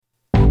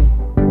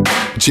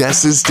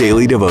Jess's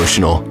Daily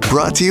Devotional,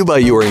 brought to you by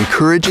your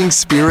encouraging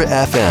Spirit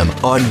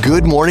FM on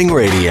Good Morning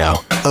Radio.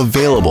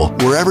 Available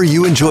wherever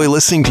you enjoy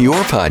listening to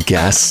your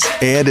podcasts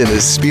and in the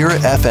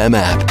Spirit FM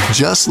app.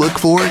 Just look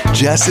for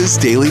Jess's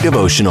Daily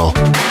Devotional.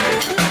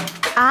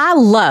 I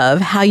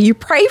love how you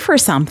pray for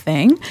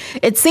something,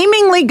 it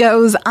seemingly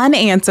goes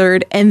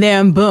unanswered, and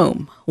then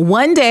boom,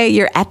 one day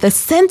you're at the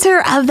center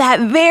of that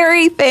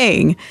very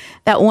thing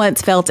that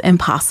once felt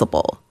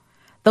impossible.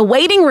 The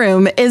waiting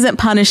room isn't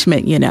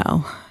punishment, you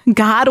know.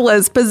 God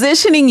was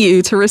positioning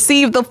you to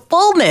receive the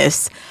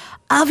fullness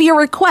of your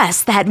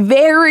request, that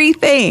very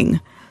thing.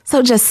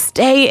 So just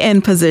stay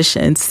in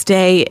position,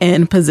 stay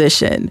in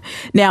position.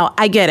 Now,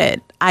 I get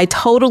it. I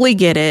totally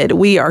get it.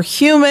 We are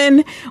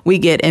human. We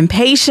get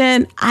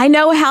impatient. I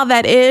know how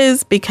that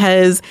is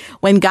because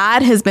when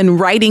God has been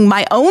writing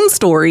my own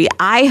story,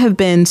 I have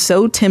been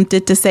so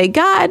tempted to say,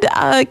 God,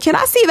 can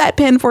I see that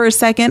pen for a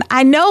second?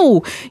 I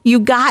know you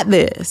got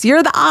this.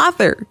 You're the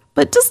author,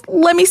 but just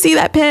let me see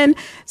that pen.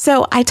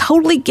 So I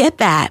totally get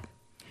that.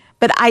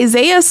 But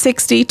Isaiah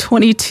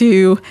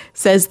 60:22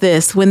 says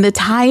this, when the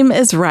time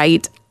is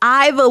right,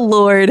 I, the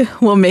Lord,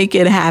 will make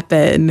it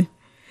happen.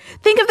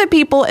 Think of the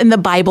people in the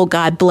Bible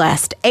God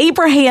blessed.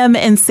 Abraham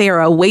and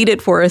Sarah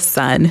waited for a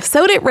son.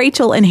 So did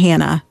Rachel and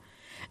Hannah.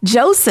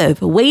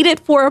 Joseph waited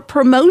for a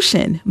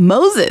promotion.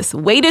 Moses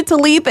waited to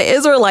lead the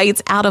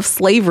Israelites out of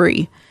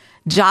slavery.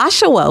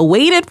 Joshua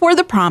waited for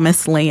the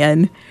promised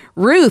land.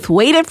 Ruth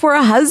waited for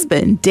a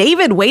husband.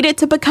 David waited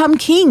to become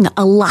king.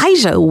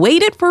 Elijah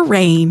waited for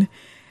rain.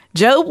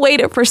 Job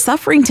waited for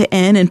suffering to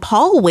end, and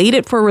Paul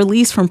waited for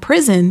release from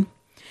prison.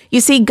 You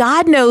see,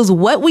 God knows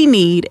what we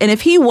need, and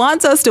if he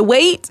wants us to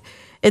wait,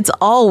 it's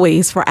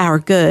always for our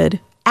good.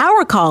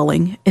 Our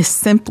calling is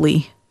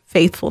simply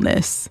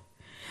faithfulness.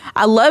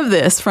 I love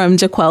this from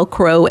Jaquel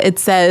Crow. It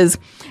says,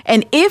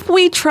 and if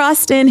we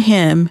trust in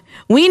him,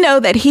 we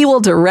know that he will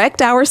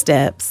direct our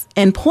steps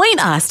and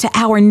point us to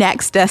our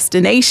next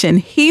destination.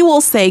 He will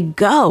say,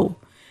 go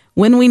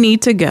when we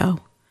need to go,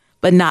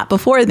 but not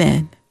before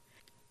then.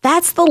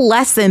 That's the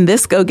lesson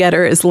this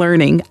go-getter is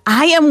learning.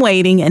 I am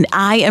waiting and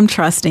I am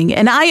trusting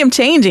and I am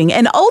changing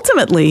and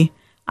ultimately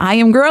I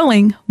am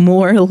growing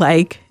more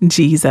like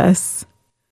Jesus.